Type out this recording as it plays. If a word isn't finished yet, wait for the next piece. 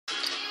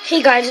Hey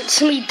guys, it's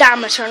me,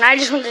 Damager, and I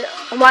just wanted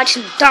to watch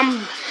some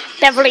dumb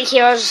Beverly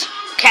Hills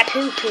Cat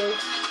Poo Poo.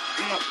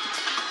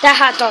 That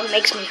hot dog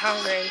makes me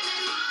hungry.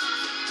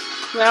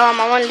 Well,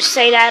 I wanted to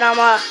say that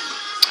I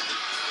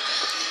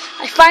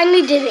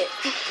finally did it.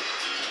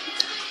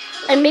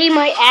 I made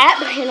my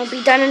app, and it'll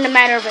be done in a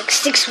matter of like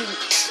 6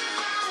 weeks.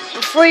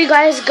 Before you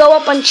guys go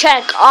up and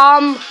check,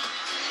 I'm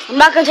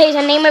not gonna tell you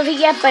the name of it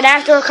yet, but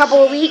after a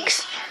couple of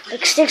weeks,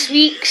 like 6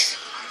 weeks,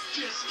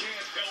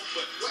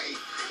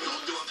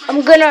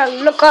 I'm gonna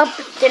look up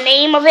the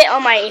name of it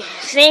on my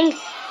thing,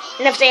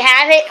 and if they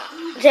have it,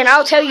 then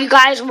I'll tell you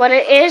guys what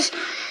it is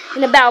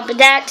and about. But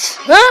that's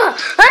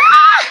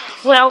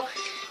well,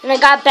 and I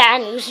got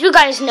bad news. You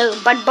guys know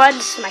Bud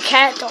Buds, my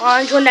cat, the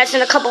orange one that's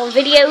in a couple of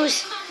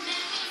videos.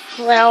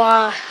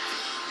 Well,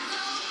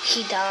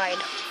 he died.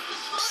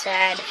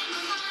 Sad.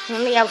 I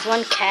only have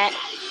one cat.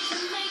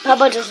 Bud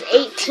Buds is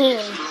 18,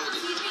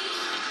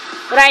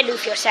 but I do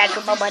feel sad for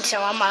Bud Buds, so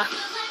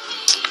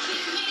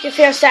if you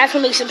feel sad for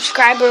me,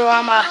 subscriber,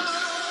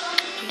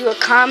 do a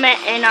comment,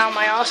 and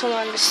I also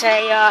wanted to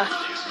say,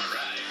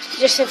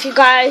 just if you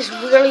guys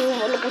really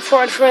were looking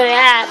forward for the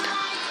app,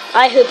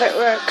 I hope it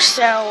works,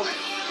 so,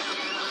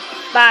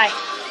 bye.